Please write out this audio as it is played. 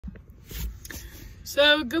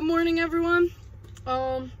So good morning, everyone.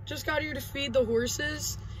 Just got here to feed the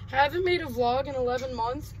horses. Haven't made a vlog in 11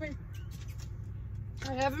 months.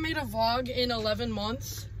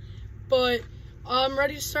 But I'm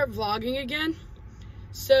ready to start vlogging again.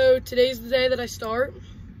 So today's the day that I start.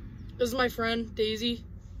 This is my friend Daisy,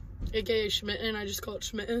 aka Schmitten. I just call it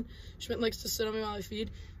Schmitten. Schmitten likes to sit on me while I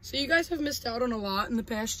feed. So you guys have missed out on a lot in the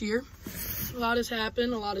past year. A lot has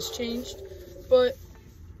happened, a lot has changed, but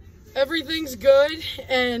everything's good,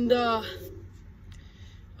 and I'll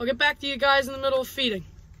get back to you guys in the middle of feeding.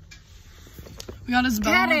 We got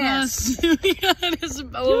Isabella with us. We got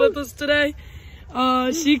Isabella with us today.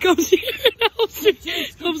 She comes here and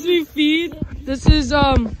helps me feed. This is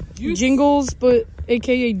Jingles, but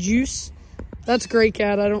aka Juice. That's Gray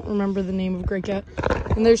Cat. I don't remember the name of Gray Cat.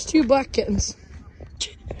 And there's two black kittens.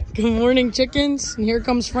 Good morning, chickens. And here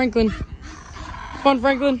comes Franklin. Come on,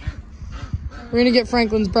 Franklin. We're gonna get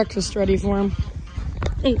Franklin's breakfast ready for him.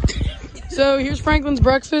 So here's Franklin's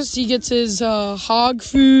breakfast. He gets his hog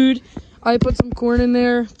food. I put some corn in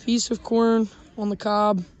there, piece of corn on the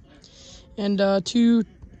cob, and 2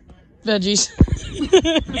 veggies.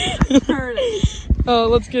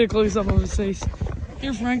 Let's get a close up of his face.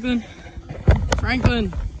 Here, Franklin.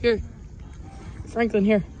 Franklin, here. Franklin,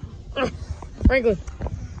 here. Franklin.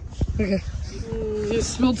 Okay. He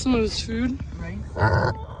just spilled some of his food.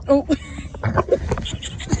 Oh.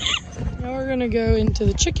 Now we're gonna go into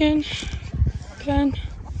the chicken pen.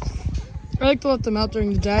 I like to let them out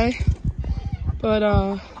during the day, but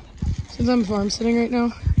since I'm farm sitting right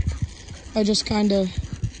now, I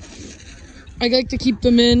like to keep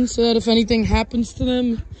them in so that if anything happens to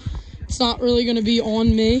them, it's not really gonna be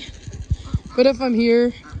on me. But if I'm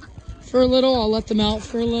here for a little, I'll let them out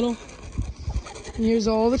for a little. And here's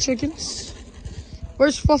all the chickens.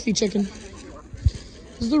 Where's Fluffy Chicken?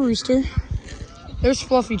 This is the rooster. There's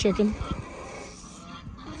Fluffy Chicken.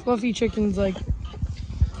 Fluffy Chicken's like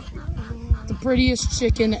the prettiest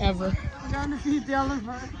chicken ever. I'm trying to feed the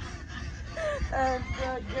elephant and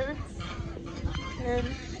goats. And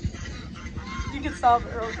you can stop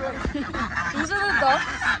it real quick. These are the ducks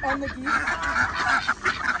and the geese.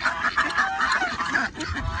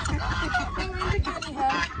 He's a guinea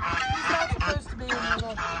hen. He's not supposed to be in there.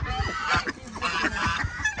 Look.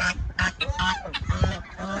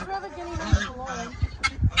 That's where the guinea hens belong.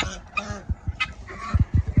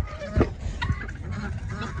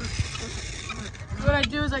 So what I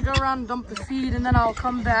do is I go around and dump the feed, and then I'll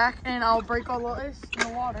come back and I'll break all the ice in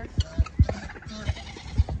the water.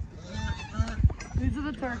 These are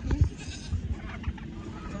the turkeys.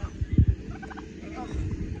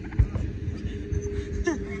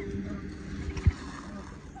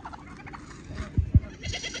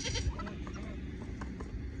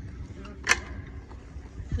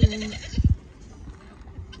 These are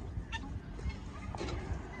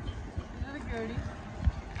the goaties.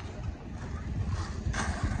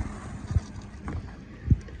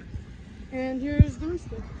 And here's the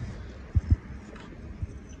rooster.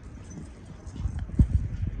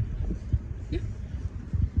 Yeah.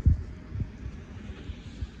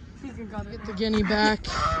 Get the guinea back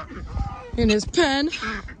in his pen.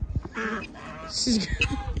 She's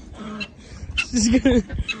gonna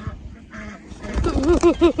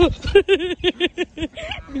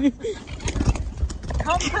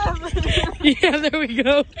yeah, there we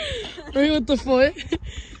go. Right with the foot.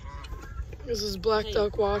 This is Black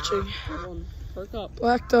Duck watching.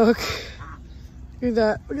 Black Duck. Look at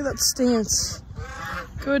that. Look at that stance.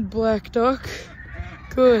 Good Black Duck.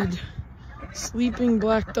 Good. Sleeping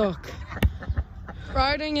Black Duck.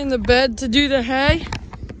 Riding in the bed to do the hay.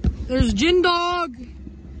 There's Gin Dog.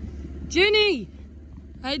 Ginny.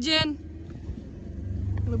 Hi, Jen.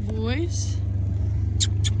 The boys.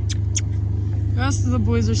 The rest of the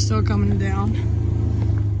boys are still coming down.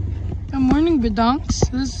 Good morning, Bedonks.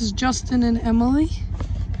 This is Justin and Emily.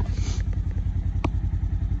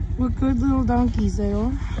 What good little donkeys they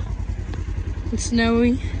are. And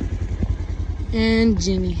Snowy and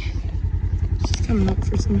Ginny. She's coming up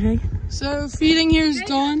for some hay. So feeding here is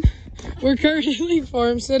done. We're currently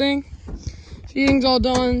farm sitting. Feeding's all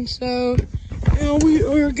done. So now we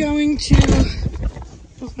are going to,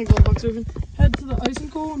 what's my glove box open? Head to the ice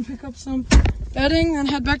and coal and pick up some bedding, then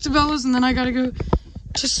head back to Bella's, and then I gotta go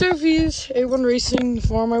to Sophie's A1 Racing, the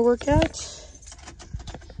farm I work at.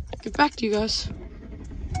 Get back to you guys.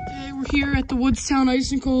 Okay, we're here at the Woodstown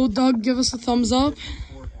Ice and Coal. Doug, give us a thumbs up.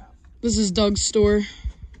 This is Doug's store.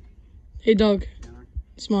 Hey, Doug.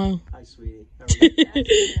 Smile. Hi, sweetie.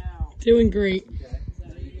 Doing great.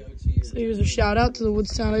 So here's a shout out to the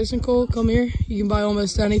Woodstown Ice and Coal. Come here. You can buy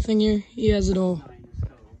almost anything here. He has it all.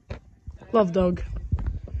 Love Doug.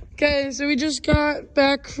 Okay, so we just got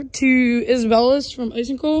back to Isabella's from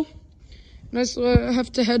Ice and Coal. And I still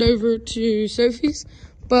have to head over to Sophie's,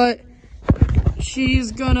 but she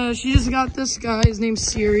just got this guy. His name's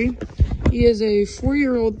Siri. He is a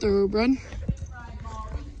 4-year-old thoroughbred.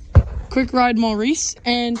 Quick Ride Maurice,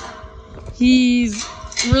 and he's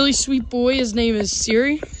a really sweet boy. His name is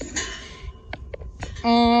Siri.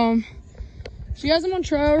 She has him on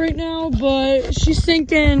trial right now, but she's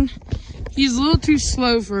thinking he's a little too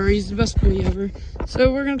slow for her. He's the best boy ever.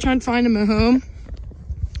 So we're gonna try and find him at home.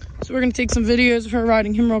 So we're gonna take some videos of her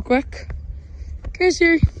riding him real quick. Okay,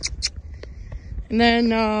 Siri. And then,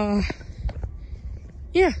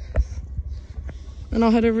 yeah. Then I'll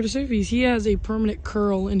head over to Sophie's. He has a permanent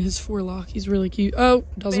curl in his forelock. He's really cute. Oh,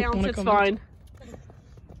 doesn't want to come out. Fine.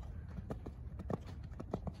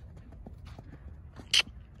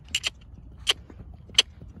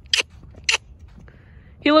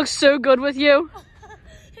 He looks so good with you.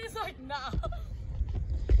 He's like, nah.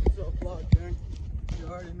 What's up, vlog gang? You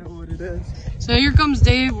already know what it is. So here comes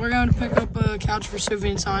Dave. We're going to pick up a couch for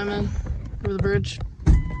Sophie and Simon over the bridge.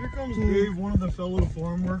 Here comes Dave, one of the fellow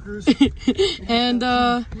farm workers. And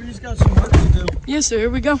we just got some work to do. yeah, so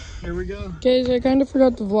here we go. Here we go. Okay, so I kind of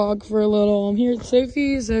forgot to vlog for a little. I'm here at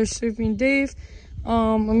Sophie's. There's Sophie and Dave.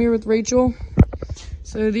 I'm here with Rachel.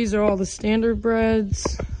 So these are all the standard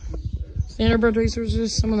breds. Standardbred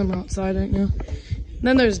racehorses. Some of them are outside right now. And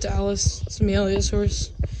then there's Dallas. It's Amelia's horse.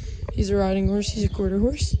 He's a riding horse. He's a quarter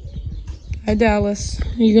horse. Hi, Dallas.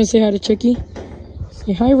 Are you gonna say hi to Chicky?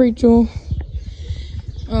 Say hi, Rachel.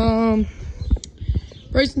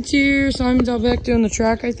 Bryson's here. Simon's out back doing the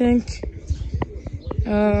track, I think.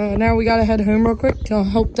 Now we gotta head home real quick to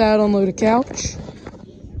help Dad unload a couch.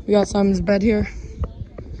 We got Simon's bed here.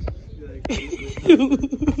 They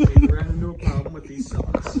ran into a problem with these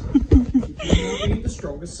socks. The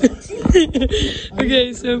strongest socks.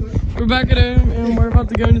 Okay, so we're back at home and we're about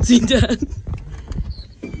to go and see Dad.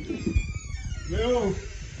 Yo.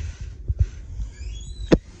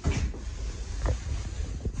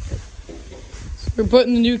 We're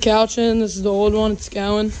putting the new couch in. This is the old one. It's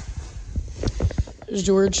going. There's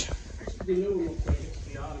George.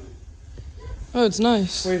 Oh, it's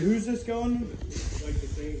nice. Wait, who's this going? Like the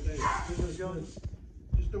same thing. Who's this going?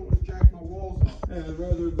 Just don't want to jack my walls up. Yeah, I'd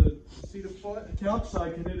rather the seat of foot, the couch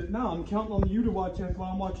side can hit it. No, I'm counting on you to watch it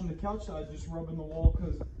while I'm watching the couch side, just rubbing the wall,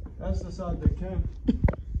 because that's the side that can.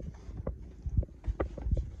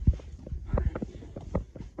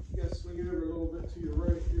 You gotta swing it over a little bit to your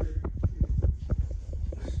right here.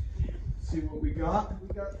 See what we got? We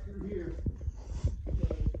got through here.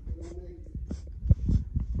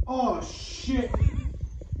 Oh, shit.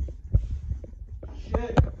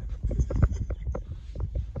 Shit.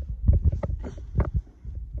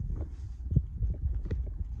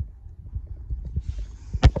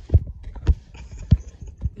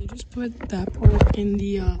 They just put that part in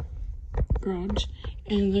the garage,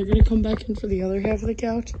 and they're gonna come back in for the other half of the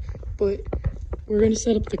couch, but we're gonna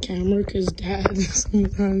set up the camera because Dad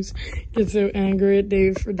sometimes gets so angry at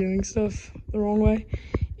Dave for doing stuff the wrong way,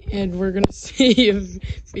 and we're gonna see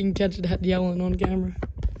if we can catch Dad yelling on camera.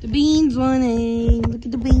 The beans running. Look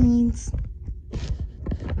at the beans.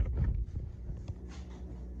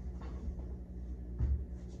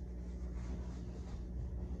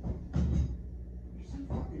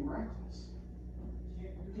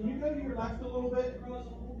 Can you go to your left a little bit?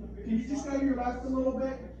 Can you just go to your left a little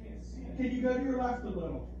bit? Can you go to your left a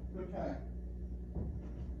little? Okay.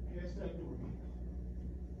 Yes, that door.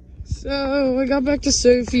 So I got back to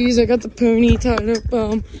Sophie's. I got the pony tied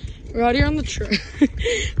up. We're out here on the track.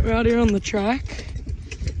 We're out here on the track,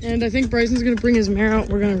 and I think Bryson's gonna bring his mare out.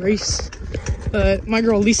 We're gonna race. But my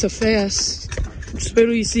girl Lisa Fast. Just wait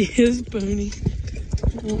till you see his pony.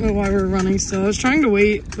 I don't know why we're running still. I was trying to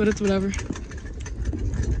wait, but it's whatever.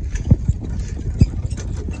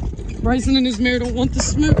 Bryson and his mare don't want the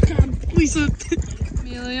smoke. God, Lisa.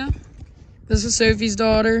 Amelia. This is Sophie's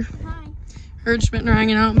daughter. Hi. Her and Schmidt are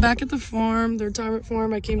hanging out. I'm back at the farm, their retirement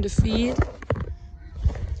farm. I came to feed.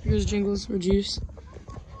 Here's Jingles for juice.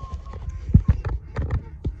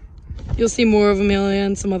 You'll see more of Amelia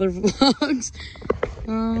and some other vlogs.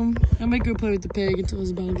 I might go play with the pig until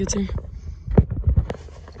Isabella gets here.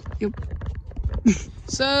 Yep.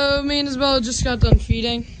 So me and Isabella just got done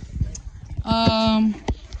feeding.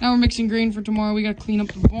 Now we're mixing grain for tomorrow. We gotta clean up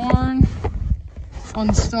the barn.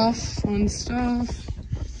 Fun stuff, fun stuff.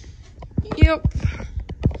 Yep.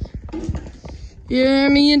 Yeah,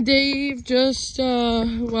 me and Dave just,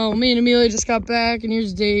 well, me and Amelia just got back, and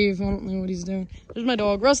here's Dave. I don't know what he's doing. There's my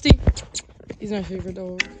dog, Rusty. He's my favorite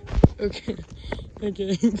dog. Okay.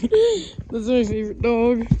 Okay. That's my favorite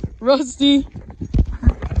dog, Rusty.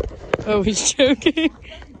 Oh, he's joking.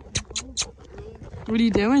 What are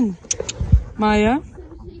you doing? Maya?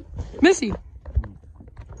 Missy?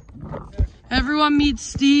 Everyone meet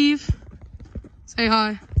Steve. Say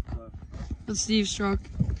hi. That's Steve's truck.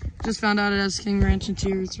 Just found out it has King Ranch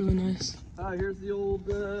interior. It's really nice. Here's the old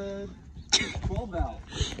 12 valve.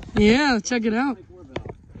 Yeah, check it out.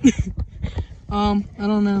 I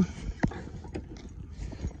don't know.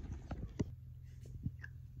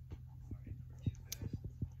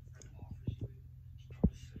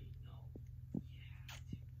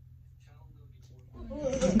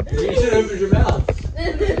 You should open your mouth.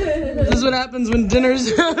 This is what happens when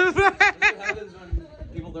dinner's over. What happens when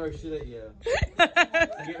people throw shit at you? You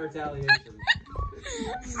get retaliation.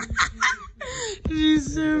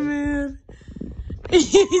 She's so mad. He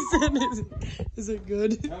said, is it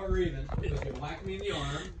good? Now we're even. He was gonna whack me in the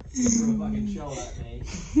arm, throw a fucking shell at me,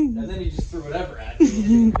 and then he just threw whatever at me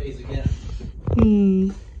in the face again.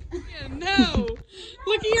 Yeah, no!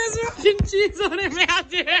 Look, he has mac and cheese on him out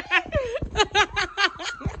there!